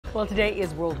Well, today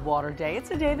is World Water Day.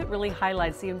 It's a day that really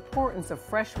highlights the importance of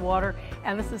fresh water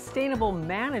and the sustainable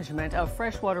management of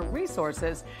freshwater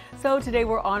resources. So today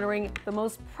we're honoring the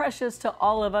most precious to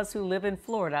all of us who live in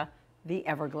Florida, the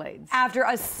Everglades. After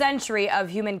a century of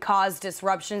human-caused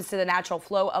disruptions to the natural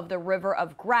flow of the river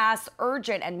of grass,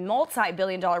 urgent and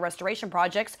multi-billion-dollar restoration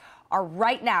projects are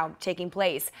right now taking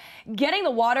place. Getting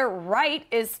the water right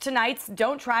is tonight's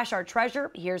Don't Trash Our Treasure.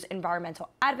 Here's environmental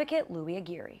advocate Louis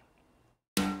Aguirre.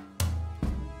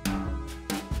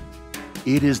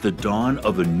 It is the dawn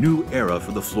of a new era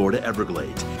for the Florida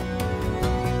Everglades.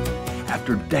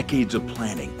 After decades of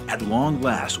planning, at long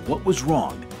last, what was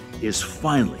wrong is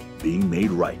finally being made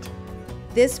right.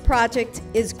 This project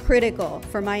is critical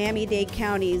for Miami-Dade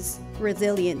County's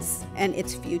resilience and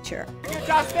its future.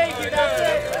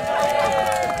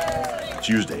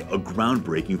 Tuesday, a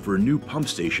groundbreaking for a new pump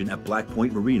station at Black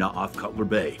Point Marina off Cutler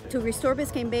Bay. To restore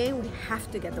Biscayne Bay, we have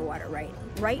to get the water right.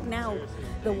 Right now,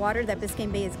 the water that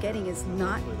Biscayne Bay is getting is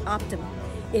not optimal.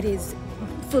 It is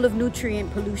full of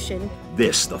nutrient pollution.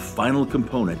 This, the final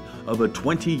component of a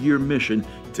 20-year mission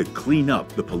to clean up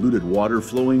the polluted water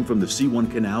flowing from the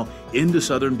C1 Canal into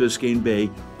southern Biscayne Bay,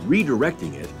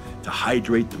 redirecting it to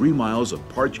hydrate 3 miles of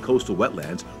parched coastal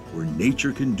wetlands where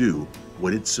nature can do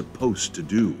what it's supposed to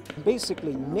do.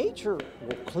 Basically, nature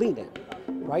will clean it,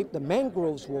 right? The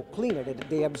mangroves will clean it.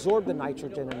 They absorb the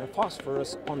nitrogen and the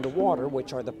phosphorus on the water,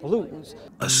 which are the pollutants.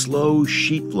 A slow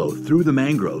sheet flow through the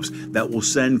mangroves that will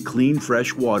send clean,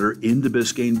 fresh water into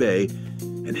Biscayne Bay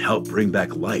and help bring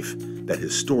back life that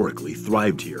historically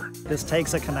thrived here. This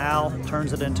takes a canal,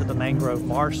 turns it into the mangrove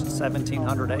marsh,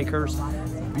 1,700 acres.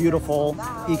 Beautiful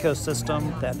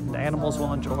ecosystem that animals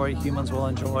will enjoy, humans will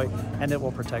enjoy, and it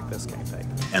will protect Biscayne Bay.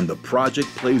 And the project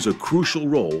plays a crucial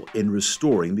role in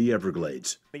restoring the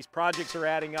Everglades. These projects are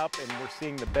adding up, and we're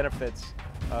seeing the benefits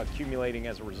accumulating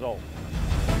as a result.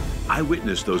 I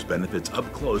witnessed those benefits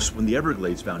up close when the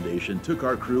Everglades Foundation took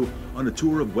our crew on a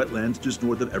tour of wetlands just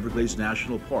north of Everglades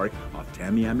National Park off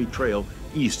Tamiami Trail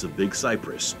east of Big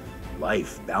Cypress.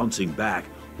 Life bouncing back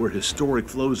where historic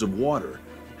flows of water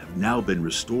have now been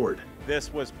restored.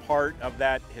 This was part of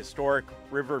that historic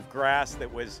river of grass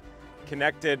that was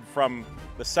connected from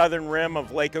the southern rim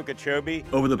of Lake Okeechobee.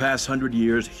 Over the past 100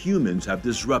 years, humans have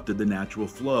disrupted the natural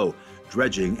flow,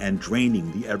 dredging and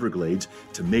draining the Everglades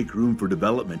to make room for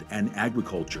development and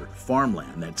agriculture,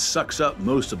 farmland that sucks up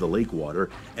most of the lake water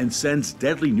and sends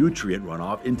deadly nutrient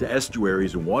runoff into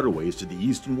estuaries and waterways to the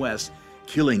east and west,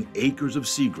 killing acres of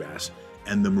seagrass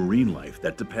and the marine life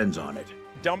that depends on it.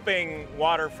 Dumping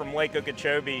water from Lake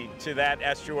Okeechobee to that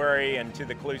estuary and to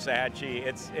the Caloosahatchee,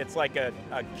 it's like a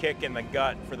kick in the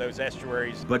gut for those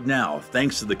estuaries. But now,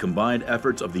 thanks to the combined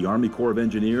efforts of the Army Corps of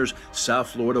Engineers,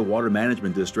 South Florida Water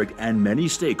Management District, and many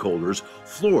stakeholders,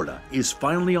 Florida is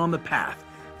finally on the path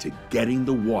to getting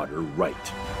the water right.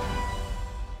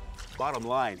 Bottom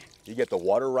line, you get the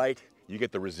water right, you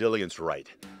get the resilience right.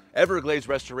 Everglades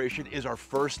restoration is our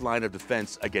first line of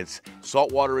defense against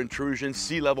saltwater intrusion,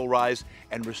 sea level rise,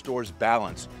 and restores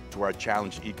balance to our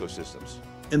challenged ecosystems.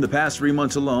 In the past 3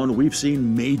 months alone, we've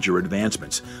seen major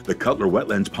advancements. The Cutler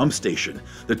Wetlands Pump Station,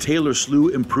 the Taylor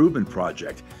Slough Improvement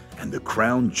Project, and the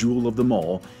crown jewel of them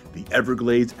all, the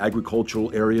Everglades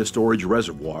Agricultural Area Storage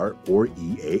Reservoir, or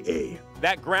EAA.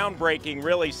 That groundbreaking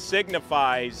really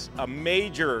signifies a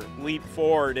major leap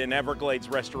forward in Everglades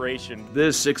restoration.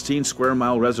 This 16 square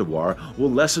mile reservoir will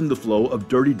lessen the flow of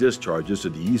dirty discharges to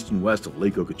the east and west of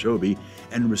Lake Okeechobee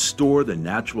and restore the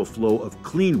natural flow of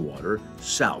clean water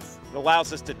south. It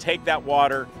allows us to take that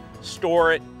water,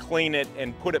 store it, clean it,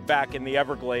 and put it back in the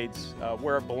Everglades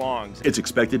where it belongs. It's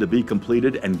expected to be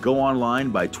completed and go online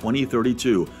by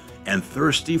 2032, and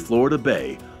thirsty Florida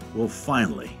Bay will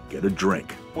finally get a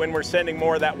drink. When we're sending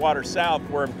more of that water south,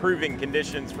 we're improving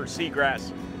conditions for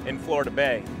seagrass in Florida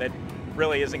Bay that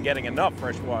really isn't getting enough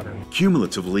fresh water.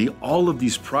 Cumulatively, all of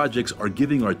these projects are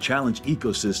giving our challenged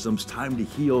ecosystems time to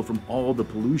heal from all the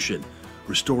pollution,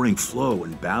 restoring flow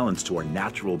and balance to our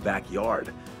natural backyard.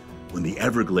 When the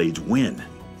Everglades win,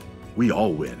 we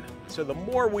all win. So the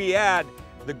more we add,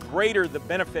 the greater the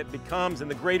benefit becomes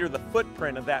and the greater the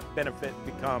footprint of that benefit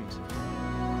becomes.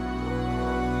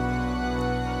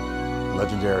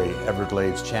 Legendary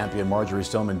Everglades champion Marjorie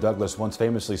Stoneman Douglas once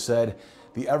famously said,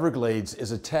 "The Everglades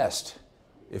is a test.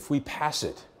 If we pass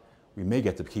it, we may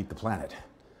get to keep the planet."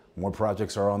 More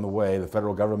projects are on the way. The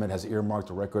federal government has earmarked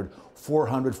a record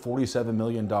 $447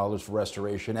 million for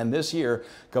restoration. And this year,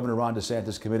 Governor Ron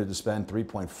DeSantis committed to spend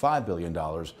 $3.5 billion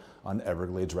on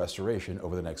Everglades restoration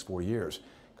over the next 4 years.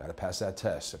 Got to pass that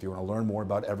test. If you want to learn more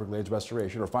about Everglades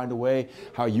restoration or find a way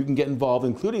how you can get involved,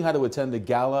 including how to attend the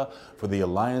gala for the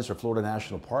Alliance for Florida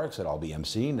National Parks that I'll be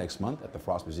emceeing next month at the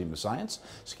Frost Museum of Science,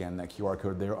 scan that QR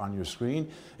code there on your screen.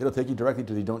 It'll take you directly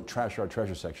to the Don't Trash Our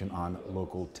Treasure section on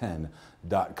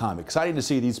local10.com. Exciting to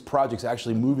see these projects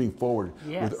actually moving forward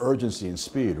with urgency and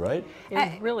speed, right?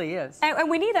 It really is. And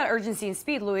we need that urgency and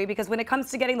speed, Louis, because when it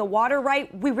comes to getting the water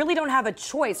right, we really don't have a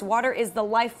choice. Water is the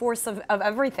life force of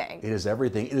everything. It is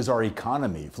everything. It is our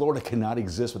economy. Florida cannot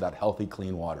exist without healthy,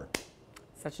 clean water.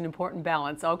 Such an important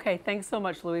balance. Okay, thanks so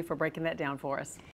much, Louis, for breaking that down for us.